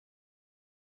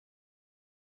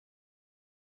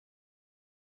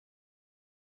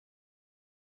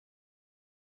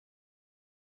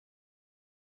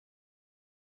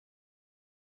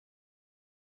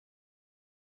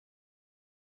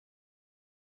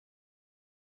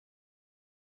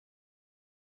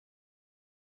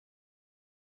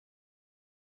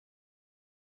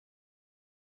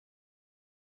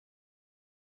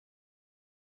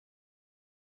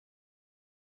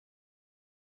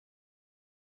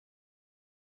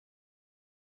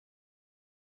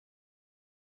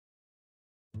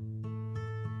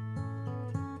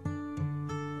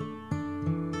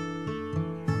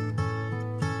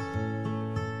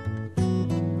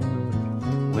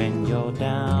you're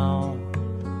down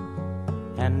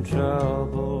and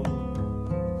troubled,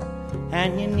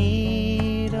 and you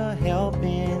need a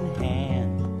helping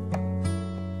hand,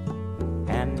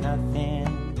 and nothing,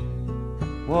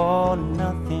 oh,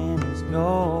 nothing is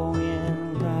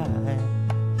going right.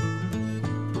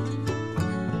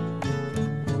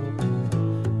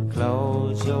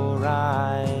 Close your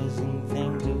eyes and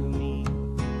think of me,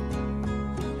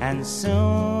 and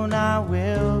soon I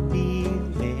will be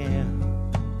there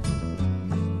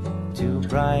to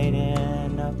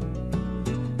brighten up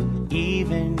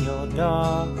even your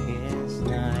darkest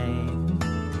night.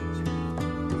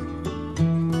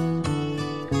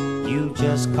 You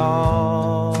just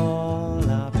call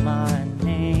out my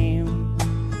name,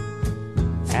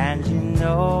 and you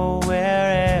know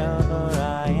wherever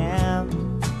I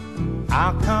am,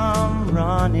 I'll come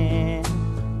running.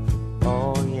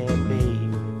 Oh yeah,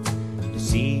 babe, to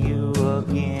see you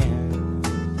again.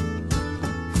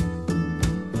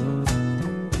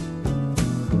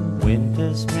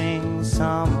 Winter, spring,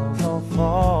 summer or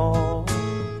fall,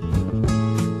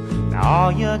 now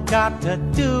all you got to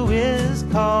do is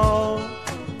call,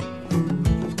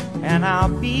 and I'll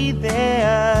be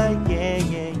there, yeah,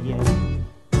 yeah, yeah.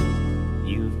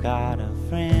 You've got a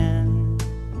friend.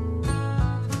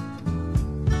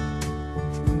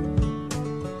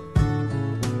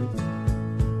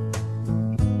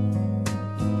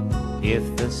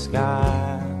 If the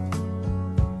sky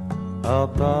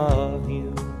above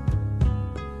you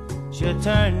should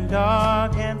turn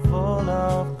dark and full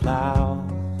of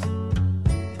clouds,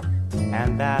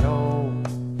 and that old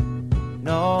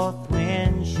north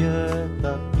wind should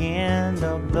begin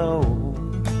to blow,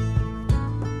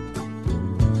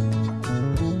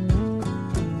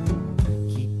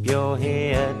 keep your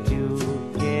head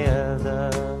together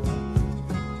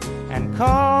and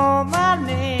call my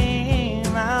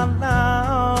name out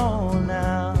loud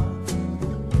now.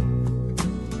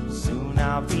 Soon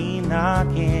I'll be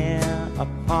knocking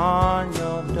upon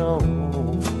your door.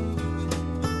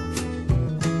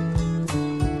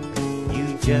 You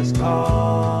just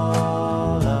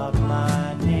call up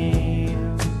my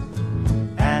name,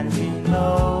 and you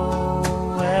know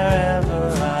wherever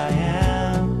I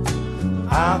am,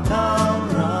 I'll come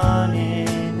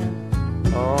running.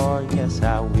 Oh yes,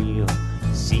 I will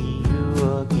see you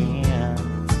again.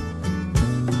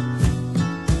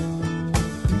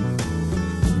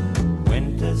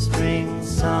 Winter, spring,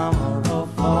 summer or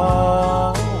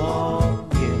fall,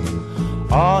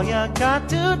 yeah. All you got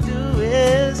to do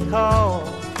is call,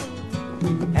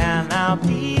 and I'll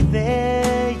be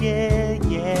there, yeah,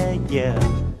 yeah, yeah.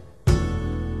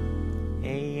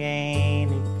 Hey,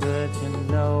 ain't it good to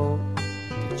know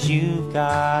that you've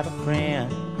got a friend?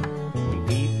 When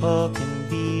people can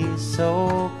be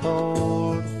so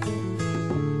cold,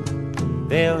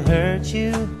 they'll hurt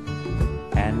you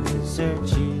and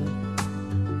desert you.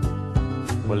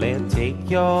 Well, they'll take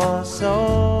your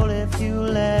soul if you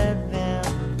let them.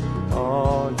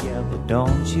 Oh yeah, but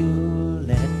don't you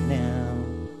let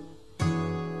them.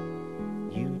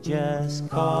 You just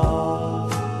call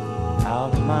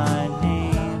out my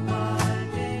name,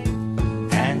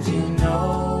 and you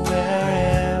know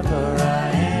wherever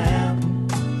I am,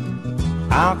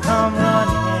 I'll come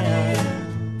running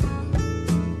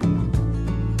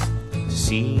to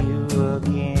see you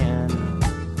again.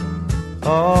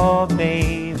 Oh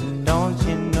babe, don't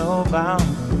you know about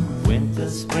winter,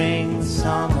 spring,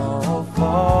 summer or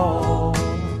fall?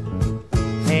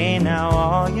 Hey, now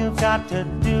all you've got to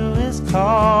do is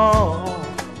call.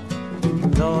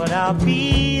 Lord, I'll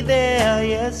be there,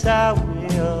 yes I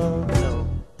will know.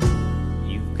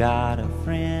 You've got a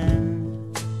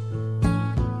friend.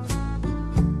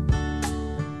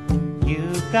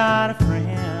 You've got a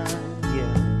friend,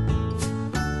 yeah.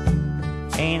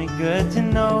 Ain't it good to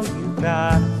know you've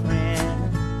got a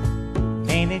friend?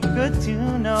 Ain't it good to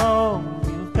know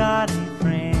you've got a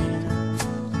friend?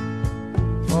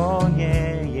 Oh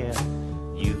yeah, yeah,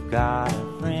 you've got a friend.